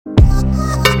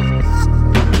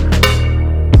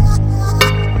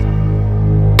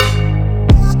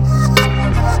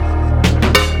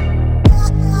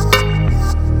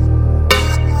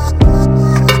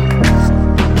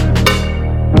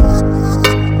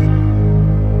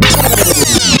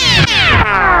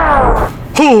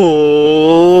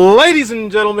Ladies and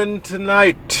gentlemen,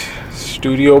 tonight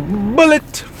Studio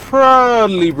Bullet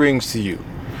proudly brings to you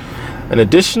an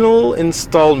additional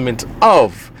installment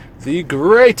of the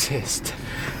greatest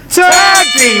tag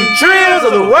team trios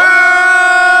of the world.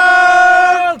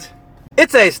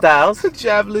 It's A Styles,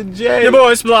 Javelin J, your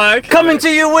boy Spike, coming to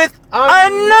you with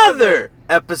another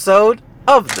episode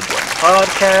of the Black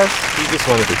Podcast. He just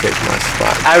wanted to take my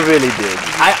spot. I really did.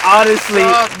 I honestly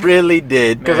really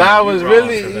did. Because I was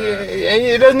really, and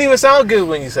it doesn't even sound good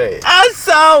when you say it. I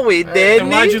saw we did. And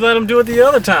why'd you let him do it the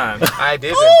other time? I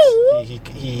didn't.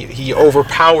 He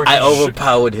overpowered me. I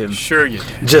overpowered him. Sure you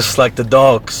did. Just like the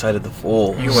dark side of the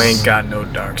force. You ain't got no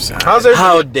dark side. How's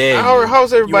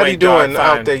everybody You doing ain't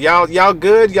out there? Y'all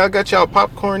good? Y'all got y'all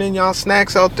popcorn and y'all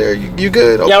snacks out there? You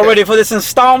good? Okay. Y'all ready for this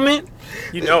installment?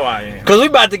 You know I am. Because we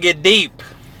about to get deep.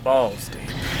 Balls deep.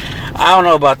 I don't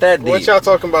know about that deep. What y'all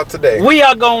talking about today? We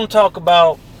are going to talk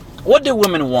about what do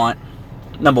women want,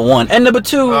 number one. And number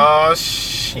two, Oh,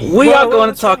 shit. we are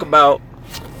going to talk about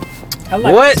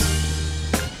what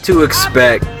to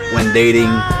expect when dating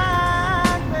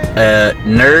a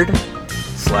nerd /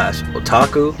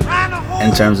 otaku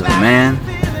in terms of a man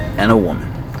and a woman.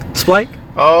 Spike?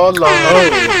 Oh, Lord. Oh,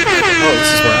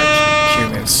 this is where I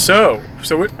cue in. So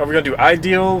what, are we gonna do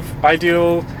ideal?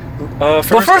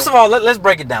 First? Well, first of all, let's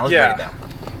break it down. Let's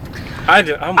break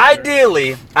it down.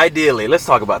 Ideally, let's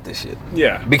talk about this shit.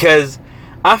 Yeah. Because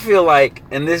I feel like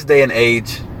in this day and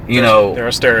age, there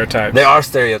are stereotypes. There are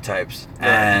stereotypes.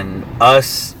 And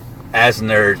us as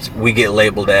nerds, we get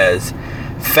labeled as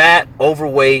fat,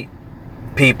 overweight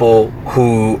people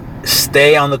who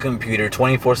stay on the computer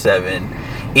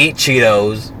 24/7, eat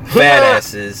Cheetos, fat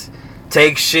asses,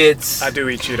 take shits. I do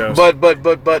eat Cheetos.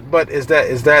 But is that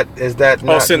it's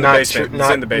in the basement. It's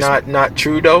in the basement. Not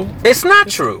true though? It's not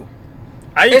true.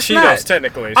 I eat It's Cheetos not.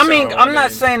 technically. I'm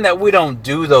not saying that we don't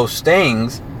do those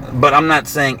things, but I'm not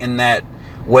saying in that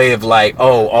way of like,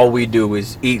 oh, all we do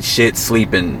is eat shit,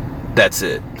 sleep, and that's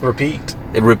it. Repeat.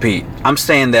 I'm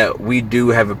saying that we do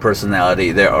have a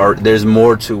personality. There's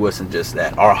more to us than just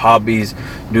that. Our hobbies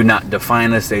do not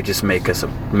define us. They just make us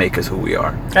who we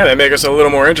are. Yeah, they make us a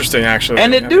little more interesting, actually.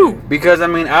 And it do, because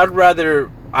I'd rather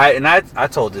I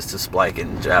told this to Spike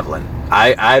and Javelin.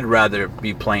 I'd rather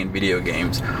be playing video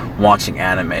games, watching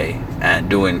anime, and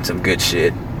doing some good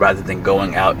shit rather than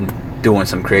going out and doing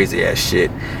some crazy ass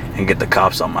shit and get the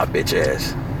cops on my bitch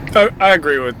ass. I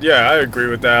agree with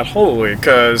that wholly,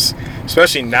 because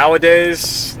especially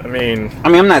nowadays, I mean,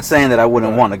 I'm not saying that I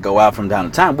wouldn't want to go out from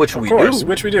time to time, which we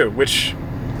do. Which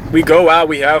we go out,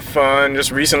 we have fun.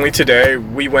 Just recently today,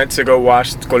 we went to go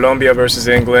watch Colombia versus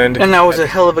England, and that was a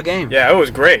hell of a game. Yeah, it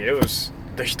was great. It was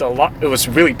a lot. It was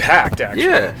really packed, actually.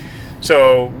 Yeah.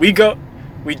 So we do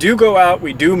go out,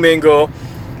 we do mingle,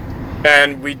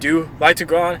 and we do like to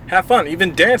go out and have fun,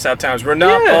 even dance at times. We're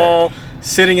not all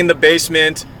sitting in the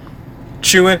basement,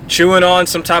 chewing on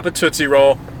some type of Tootsie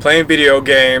Roll, playing video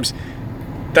games.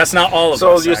 That's not all of us.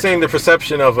 So you're saying the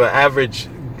perception of an average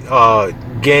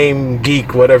game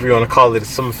geek, whatever you want to call it, is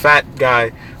some fat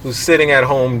guy who's sitting at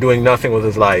home doing nothing with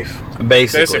his life.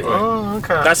 Basically. Oh,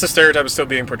 okay. That's the stereotype is still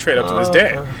being portrayed up to this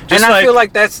day. And I feel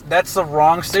like that's the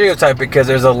wrong stereotype, because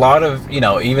there's a lot of,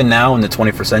 even now in the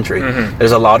 21st century,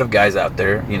 there's a lot of guys out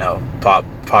there,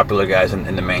 popular guys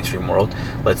in the mainstream world.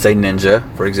 Let's say Ninja,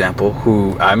 for example,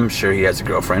 who I'm sure he has a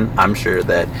girlfriend. I'm sure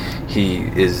that he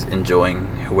is enjoying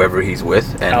whoever he's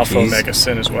with. And Alpha Omega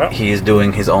Sin as well. He is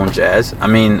doing his own jazz.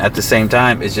 At the same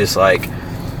time, it's just like,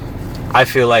 I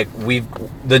feel like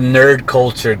the nerd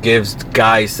culture gives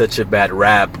guys such a bad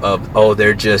rap of, oh,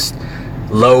 they're just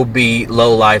low beat,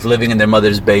 low life, living in their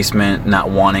mother's basement, not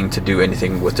wanting to do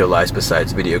anything with their lives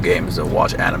besides video games or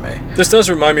watch anime. This does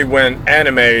remind me when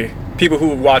people who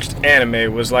watched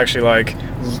anime was actually like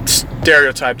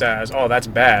stereotyped as, oh, that's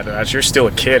bad, that you're still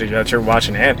a kid, that you're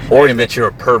watching anime. Or that you're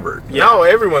a pervert. Yeah. Now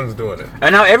everyone's doing it.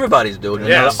 And now everybody's doing it.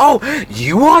 Yes. Like, oh,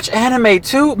 you watch anime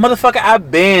too? Motherfucker, I've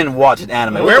been watching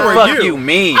anime. Where what were the fuck you?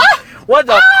 mean? What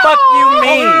the fuck you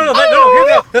mean? No, here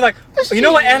they go. They're like, you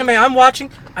know what anime I'm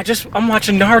watching? I'm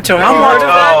watching Naruto.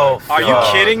 Are you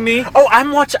kidding me? Oh,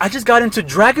 I just got into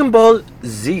Dragon Ball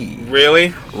Z.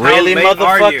 Really? Really,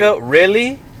 motherfucker?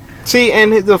 Really? See,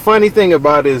 and the funny thing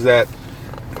about it is that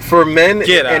for men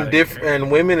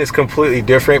and women is completely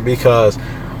different, because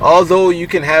although you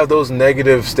can have those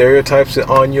negative stereotypes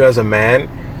on you as a man,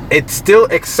 it's still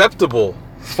acceptable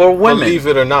for women. Believe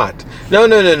it or not. No.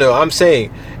 I'm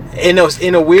saying, in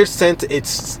a weird sense,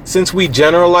 it's, since we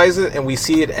generalize it and we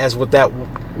see it as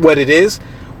what it is,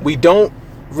 we don't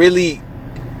really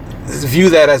view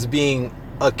that as being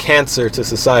a cancer to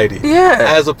society. Yeah.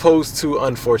 As opposed to,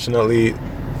 unfortunately,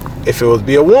 if it would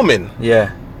be a woman.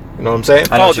 Yeah. You know what I'm saying?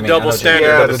 I know Oh, what the you mean. I know double what you mean. standard.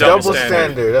 Yeah, the the double double standard.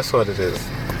 standard. That's what it is.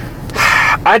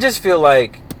 I just feel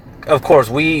like, of course,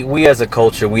 we as a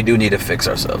culture, we do need to fix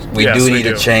ourselves. We Yes, do we need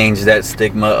do. to change that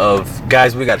stigma of,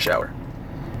 guys, we got to shower.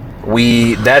 That's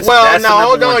Well, that's the now number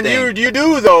hold one on. thing. You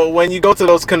do though when you go to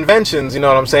those conventions. You know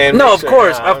what I'm saying? No, Make of sure-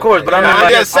 course, but I mean, I'm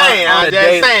like, just saying. on I'm a just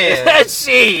daily- saying.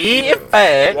 She,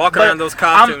 fat, Walking but around those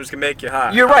I'm- costumes can make you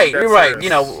hot. You're right. That's You're right. serious. You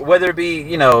know, whether it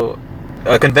be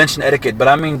a convention etiquette, but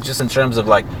I mean just in terms of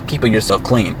like keeping yourself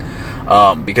clean,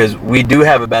 because we do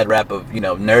have a bad rap of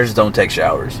nerds don't take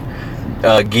showers.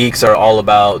 Geeks are all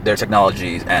about their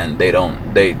technologies and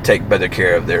they take better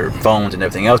care of their phones and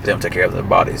everything else. They don't take care of their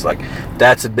bodies. Like,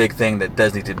 that's a big thing that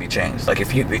does need to be changed. Like,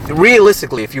 if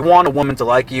you want a woman to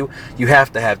like you, you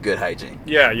have to have good hygiene.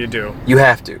 Yeah, you do. You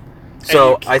have to.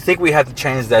 So you- I think we have to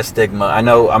change that stigma. I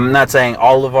know I'm not saying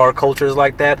all of our culture is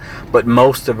like that, but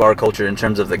most of our culture in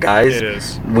terms of the guys, It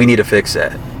is. we need to fix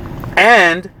that.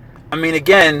 And I mean,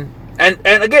 again, and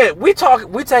again, we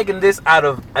taking this out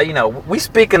of we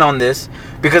speaking on this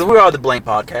because we are the Blank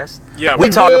Podcast. Yeah, we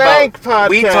we- talk Blank about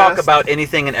we Podcast. talk about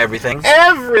anything and everything.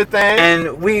 Everything.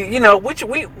 And we're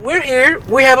here.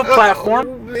 We have a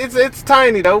platform. It's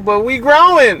tiny though, but we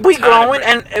growing. We growing,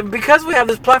 and because we have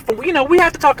this platform, we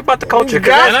have to talk about the culture. 'cause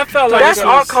got- And I felt like that's it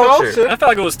our was- culture. I felt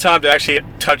like it was time to actually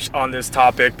touch on this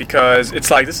topic because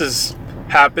it's like this is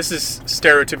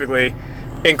stereotypically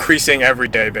increasing every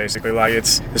day. Basically, like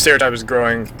the stereotype is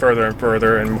growing further and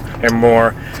further and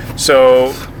more.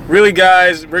 So really,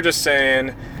 guys, we're just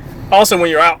saying. Also, when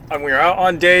you're out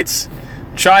on dates,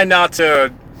 try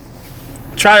to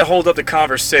hold up the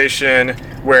conversation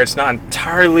where it's not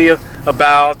entirely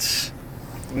about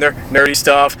nerdy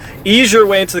stuff. Ease your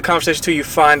way into the conversation till you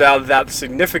find out that the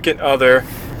significant other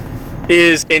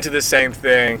is into the same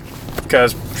thing.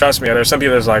 Because trust me, there's some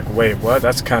people that's like, wait, what?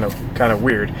 That's kind of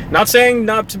weird. Not saying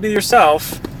not to be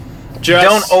yourself. Just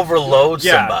Don't overload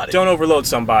somebody. Don't overload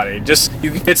somebody.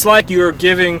 It's like you're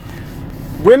giving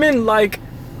women like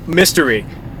mystery.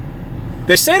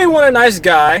 They say they want a nice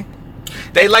guy.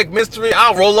 They like mystery.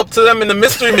 I'll roll up to them in the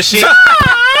mystery machine.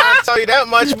 I'll tell you that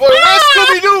much, boy. Where's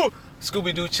Scooby Doo?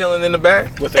 Scooby Doo chilling in the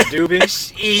back With a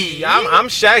doobie. I'm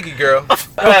Shaggy girl.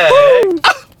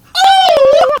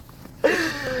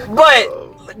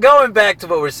 But going back to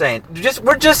what we're saying,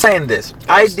 we're just saying this.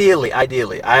 Ideally,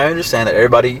 I understand that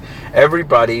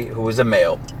everybody who is a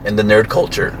male in the nerd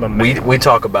culture, we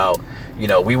talk about,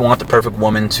 we want the perfect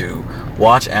woman to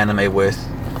watch anime with,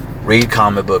 read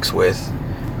comic books with,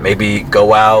 maybe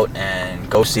go out and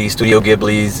go see Studio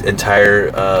Ghibli's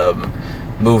entire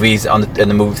movies in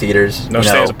the movie theaters. No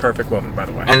such thing as a perfect woman, by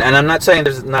the way. And I'm not saying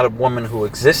there's not a woman who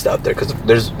exists out there, because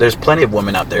there's plenty of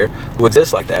women out there who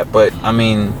exist like that. But I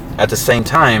mean, at the same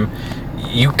time,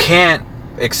 you can't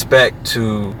expect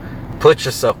to put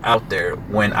yourself out there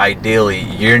when ideally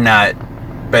you're not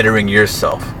bettering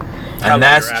yourself. And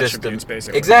that's just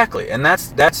basically. exactly. And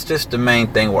that's just the main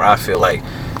thing where I feel like,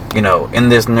 in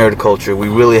this nerd culture, we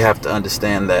really have to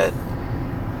understand that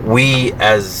we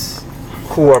as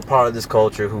who are part of this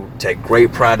culture, who take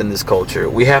great pride in this culture,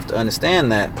 we have to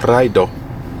understand that Praido.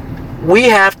 we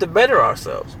have to better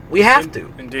ourselves. We have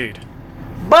to. Indeed.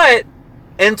 But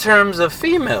in terms of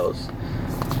females,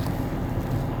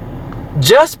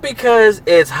 just because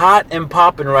it's hot and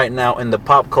popping right now in the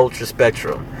pop culture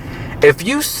spectrum, if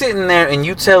you sitting there and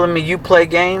you telling me you play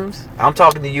games, I'm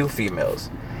talking to you females.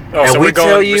 Oh, and so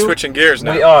we're switching gears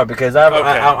now. We are, because Okay.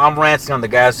 I'm ranting on the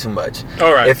guys too much.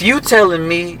 All right. If you telling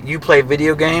me you play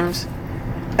video games,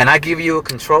 and I give you a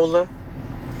controller,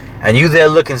 and you there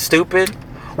looking stupid,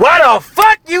 why the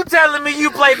fuck you telling me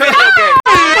you play video games?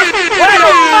 Why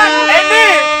the fuck? And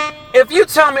then, if you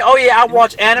tell me, oh yeah, I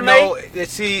watch anime. No,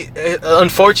 see,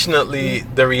 unfortunately,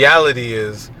 the reality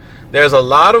is there's a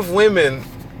lot of women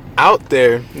out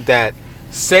there that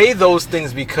say those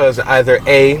things because either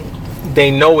A, they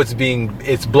know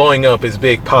it's blowing up as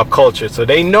big pop culture, so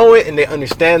they know it and they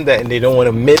understand that and they don't want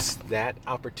to miss that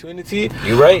opportunity.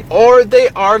 You right. Or they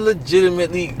are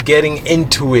legitimately getting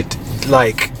into it,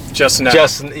 like Just now.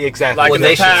 exactly. Like Well, in the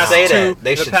they should past say two- that.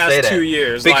 They the should past say that. 2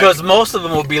 years. Because most of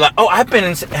them will be like, oh, I've been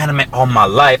into anime all my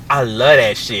life. I love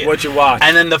that shit. What you watch?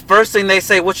 And then the first thing they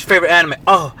say, what's your favorite anime?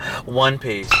 Oh, One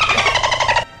Piece.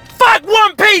 Fuck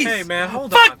One Piece! Hey, man,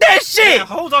 hold on. Fuck that shit! Man,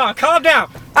 hold on. Calm down.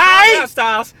 Aight? Calm down,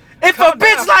 Styles. If a Calm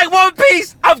bitch down. like One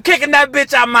Piece, I'm kicking that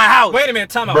bitch out my house. Wait a minute.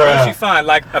 Time out. Bruh. What did she find?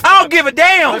 Like, I don't give a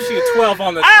damn. What if she a 12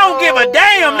 on the... I don't give a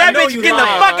damn. That I know bitch you getting the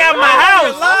lying. fuck out my I know house.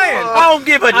 you're lying. I don't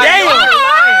give a I know damn. you're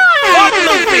lying. Fuck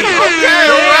Luffy.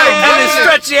 And this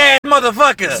stretchy ass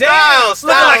motherfucker. Styles,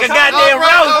 Looking like a goddamn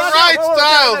roach. All right,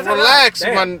 Styles. relax,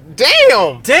 Damn. man.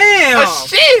 Damn. Damn. Oh,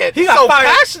 shit. He He's got so fired.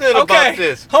 passionate about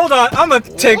this. Hold on, I'm gonna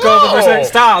take Whoa. over for a second.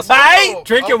 Styles. Right?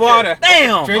 Drink your Okay. water.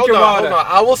 Damn. Drink Hold your on, water. hold on.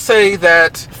 I will say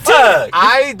that Fuck.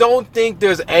 I don't think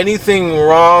there's anything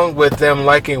wrong with them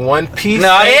liking One Piece.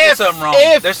 No, if, there's something wrong.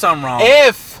 If, There's something wrong.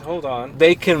 If Hold on.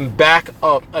 they can back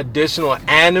up additional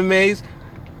animes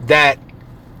that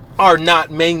are not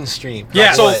mainstream.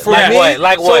 Yeah. So Like for what? me, Like what?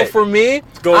 Like so what? for me,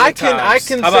 Golden I can Times.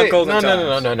 say How about Golden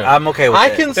no. I'm okay with I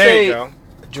that. can There you say go.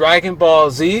 Dragon Ball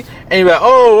Z, and you're like,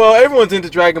 oh well, everyone's into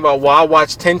Dragon Ball. Well, I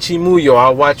watched Tenchi Muyo. I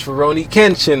watched Rurouni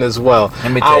Kenshin as well.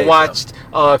 Let me tell I you watched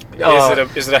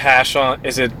Is it a hash on?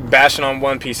 Is it bashing on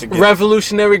One Piece again?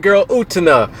 Revolutionary Girl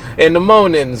Utena in the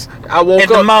mornings. I woke In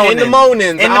the up in the mornings.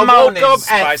 mornings. In the I woke mornings.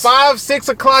 up at Spice. 5-6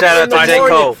 o'clock Shout in out to the J.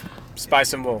 morning. Cole.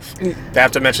 Spice and Wolf. They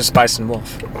have to mention Spice and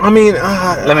Wolf. I mean,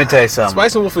 Let me tell you something.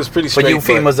 Spice and Wolf is pretty For straight. you but-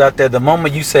 females out there, the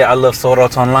moment you say I love Sword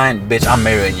Art Online, bitch, I'm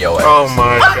marrying your ass. Oh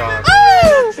my god.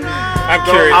 I'm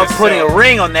curious. I'm putting so- a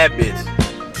ring on that bitch.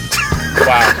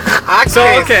 Wow. I So,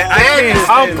 can't okay, I stand can't- this.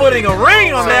 I'm putting a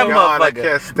ring on Oh, that God, I motherfucker.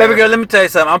 can't stand Baby girl, it. let me tell you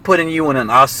something. I'm putting you in an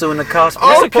Asuna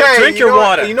cosplay. Okay, Drink your you know what-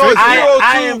 water. You know, Drink your Zero water.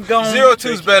 I Two, am going- Zero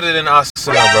Two's better than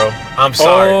Asuna, bro. I'm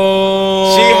sorry.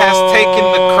 Oh. She has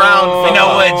taken the crown. From You know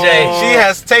what, Jay? She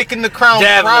has taken the crown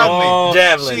Javelin. proudly. Oh.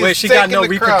 Javelin. She Wait, is she got taking no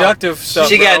the crown. reproductive stuff.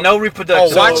 She got bro. no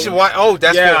reproduction. Oh,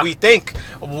 that's Yeah. what we think.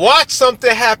 Watch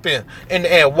something happen, and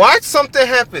watch something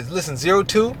happen. Listen,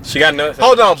 02. She got no.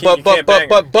 Hold on, you can't bang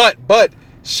her. but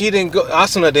she didn't go.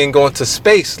 Asuna didn't go into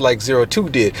space like 02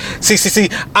 did. See,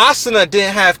 Asuna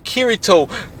didn't have Kirito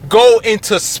go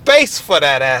into space for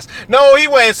that ass. No, he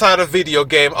went inside a video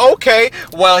game. Okay,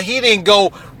 well he didn't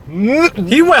go.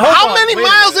 He went. Hold How on, many wait a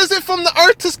miles minute. is it from the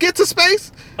Earth to get to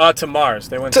space? To Mars.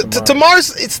 They went To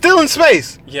Mars, it's still in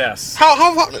space. Yes. How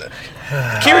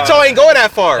Kirito ain't go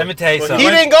that far. Let me tell you Well, something.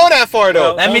 He didn't go that far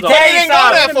though. Let me Hold on. tell He you didn't go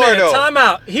something. that far though. Time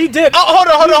out. He did. Oh,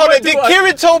 hold on. He went Did through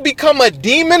a- Kirito become a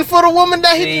demon for the woman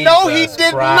that he? No, he Jesus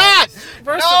did Christ. not.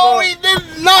 First of No, all- he did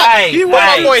not. Hey, He went My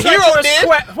hey. boy through Hero treacherous did.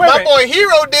 wait a My minute. boy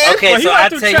Hero did. Okay, Well, he so went I'll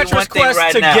through tell you one treacherous thing quest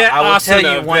right to now. get I will tell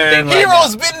Asuna, you one man. thing right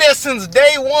Hero's now. been there since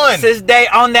day one. Since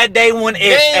on that day one,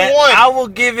 Day one. I will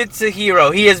give it to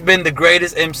Hero. He has been the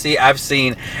greatest MC I've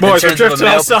seen. Boys, in we're terms of a drifting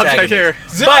male off subject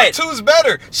protagonist. here. But 02's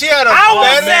better. She had a I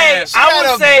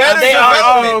better. would say they are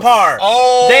on par.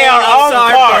 Oh, They are I'm on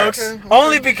sorry, par. folks.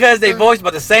 Only because they voiced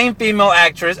by the same female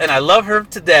actress, and I love her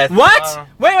to death. What?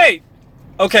 Wait.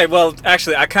 Okay, well,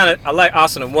 actually, I like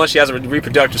Asuna. One, she has a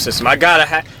reproductive system. I gotta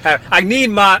have. I need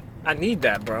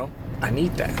that, bro. I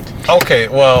need that. Okay,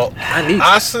 well, I need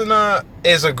that. Asuna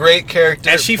is a great character,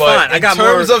 And she but fine. I in got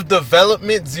terms more- of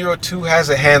development, 02 has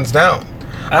it hands down.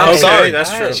 I'm Okay, sorry,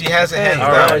 that's true. She has it hands All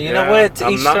down. right, You know what? To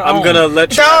each their I'm own. gonna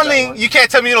let you. have that Darling, one. you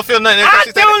can't tell me you don't feel nothing. I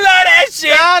do love that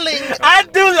shit. Darling. I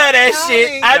do love that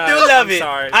shit. I do Nah, love I'm it.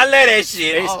 sorry. I love that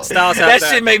shit. Hey, Styles has That that.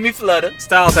 shit make me flutter.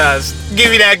 Styles has. Give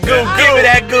me that goo goo. Give me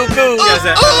that goo goo. has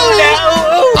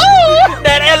that-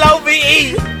 That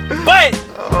LOVE. But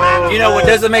you know what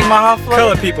doesn't make my heart Color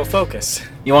flutter? people focus.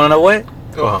 You wanna know what?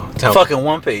 Oh, tell me. Fucking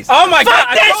One Piece. Oh my Fuck god!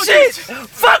 I that told shit! you.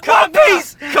 Fuck One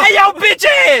Piece! Hey yo, bitch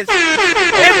ass!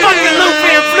 And fucking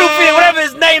Luffy and Floofy and whatever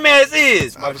his name ass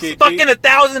is. Okay, Fucking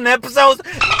 1,000 episodes.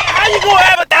 How you gonna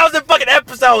have 1,000 fucking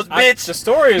episodes, bitch? The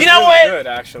story is You know really what? good,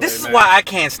 actually. This is man. why I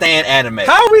can't stand anime.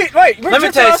 How we wait? We're Let me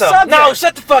drifting tell you off something. subject. No,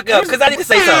 shut the fuck up, because I need to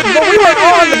say something. But we were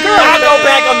on the girl. I'll go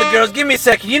back on the girls. Give me a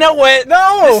second. You know what?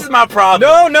 No. This is my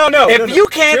problem. No. If you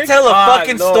can't Drink- tell a Ah,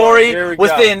 fucking Lord, story here we go.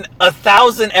 within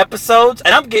 1,000 episodes,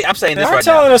 and I'm saying this They're right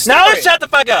telling now. a story. Now shut the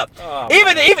fuck up. Oh,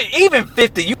 Even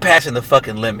 50, you passing the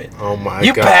fucking limit. Oh my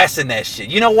You god. passing that shit.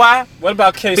 You know why? What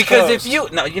about case Because closed?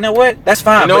 if you know what? That's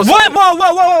fine. You know but- What?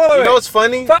 Whoa! You know what's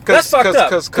funny? That's fucked up.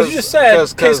 'Cause you just said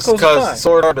case closed is fine.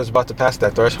 Sword Art is about to pass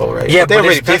that threshold, right? yeah, they but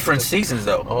already it's passed different it. seasons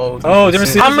though. Oh, different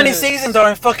seasons. How many seasons are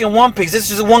in fucking One Piece? This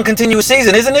is just one continuous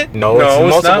season, isn't it? No, No, it's it's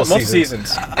multiple not. Multiple seasons.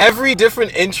 seasons. Every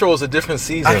different intro is a different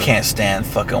season. I can't stand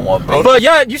fucking One Piece. But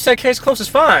yeah, you said case closed is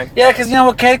fine. Yeah, because you know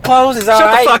what? Cake close is the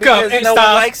alright. fuck up, because hey, no one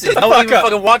Styles. likes Shut it. the No one fuck even up.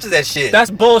 fucking watches that shit. That's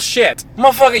bullshit.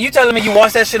 Motherfucker, you telling me you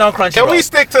watch that shit on Crunchyroll? Can we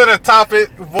stick to the topic,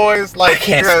 boys? Like I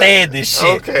can't stand this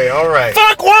shit. Okay, all right.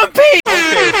 Fuck One Piece!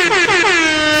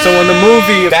 So when the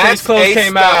movie of That's Case Closed Ace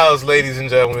came out, Styles, ladies and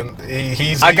gentlemen.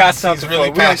 I got something He's really for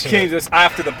you. We're gonna passionate. change this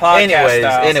after the podcast. Anyways,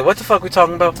 Styles. what the fuck we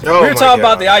talking about? Oh we were my talking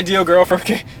about God. the ideal girl for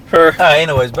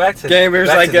Anyways, back to gamers,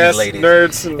 back I to guess, these ladies.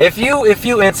 nerds. And If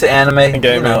you into anime,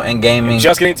 gaming. and gaming,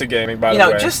 just getting to gaming, by you the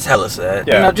know, way. just tell us that.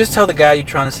 Yeah. You know, just tell the guy you're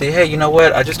trying to see, hey, you know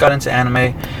what? I just got into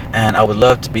anime, and I would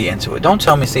love to be into it. Don't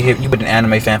tell me, see, you've been an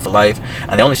anime fan for life,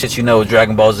 and the only shit you know is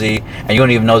Dragon Ball Z, and you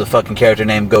don't even know the fucking character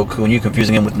named Goku, and you're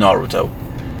confusing him with Naruto.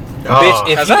 Bitch,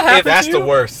 if Has you, that happened if, That's to you? the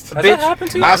worst. Has that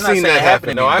happened to you? I've I'm not seen saying that it happen. happened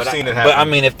to No, me, I've but seen it But I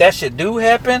happen. mean, if that shit do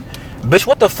happen, bitch,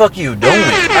 what the fuck you doing?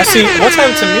 I see. What's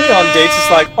happened to me on dates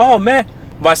is like, oh man.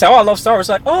 When I say, oh, I love Star Wars,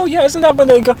 like, oh yeah, isn't that when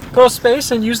they go to space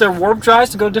and use their warp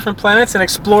drives to go to different planets and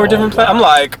explore different planets?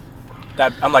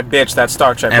 I'm like, bitch, that's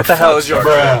Star Trek. And What the hell is your?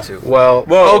 Bruh. Well,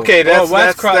 Whoa. okay, Whoa,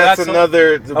 that's that's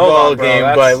another Hold ball on, bro, game,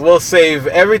 that's- but we'll save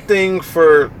everything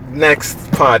for next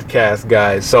podcast,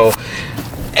 guys. So,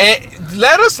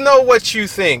 let us know what you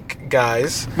think,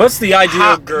 guys. What's the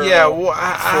ideal girl? Yeah,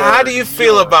 how do you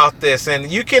feel about this? And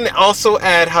you can also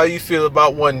add how you feel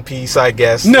about One Piece, I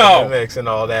guess. No. Mix and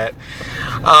all that.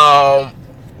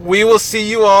 We will see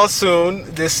you all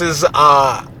soon. This is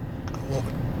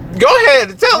Go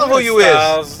ahead, tell them who you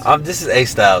is. This is A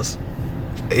Styles.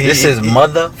 This is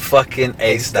motherfucking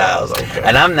A Styles. Okay.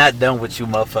 And I'm not done with you,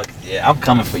 motherfuckers. Yeah, I'm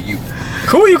coming for you.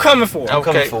 Who are you coming for? I'm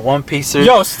coming for One Piecers.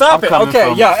 Yo, stop I'm it. coming Okay,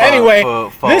 for- yeah, for- anyway,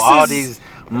 for this all is- these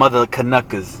mother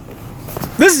Canuckas.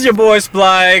 This is your boy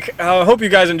Splike. I hope you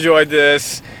guys enjoyed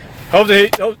this.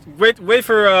 Wait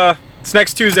for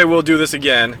next Tuesday. We'll do this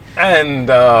again. And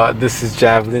this is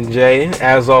Javelin J.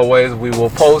 As always, we will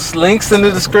post links in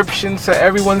the description to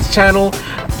everyone's channel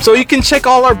so you can check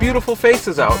all our beautiful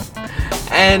faces out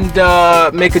and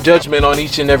make a judgment on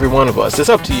each and every one of us. It's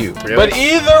up to you. Really? But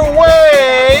either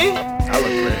way, I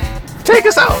look great. take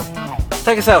us out.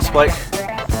 Take us out, Spike.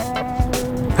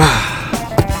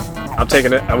 I'm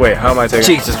taking it. Wait, how am I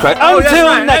taking it? Jesus Christ. Oh, Until that's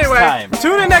right. next Anyway, time.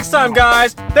 Tune in next time,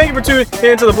 guys. Thank you for tuning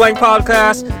in to the Blank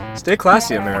Podcast. Stay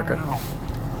classy, America.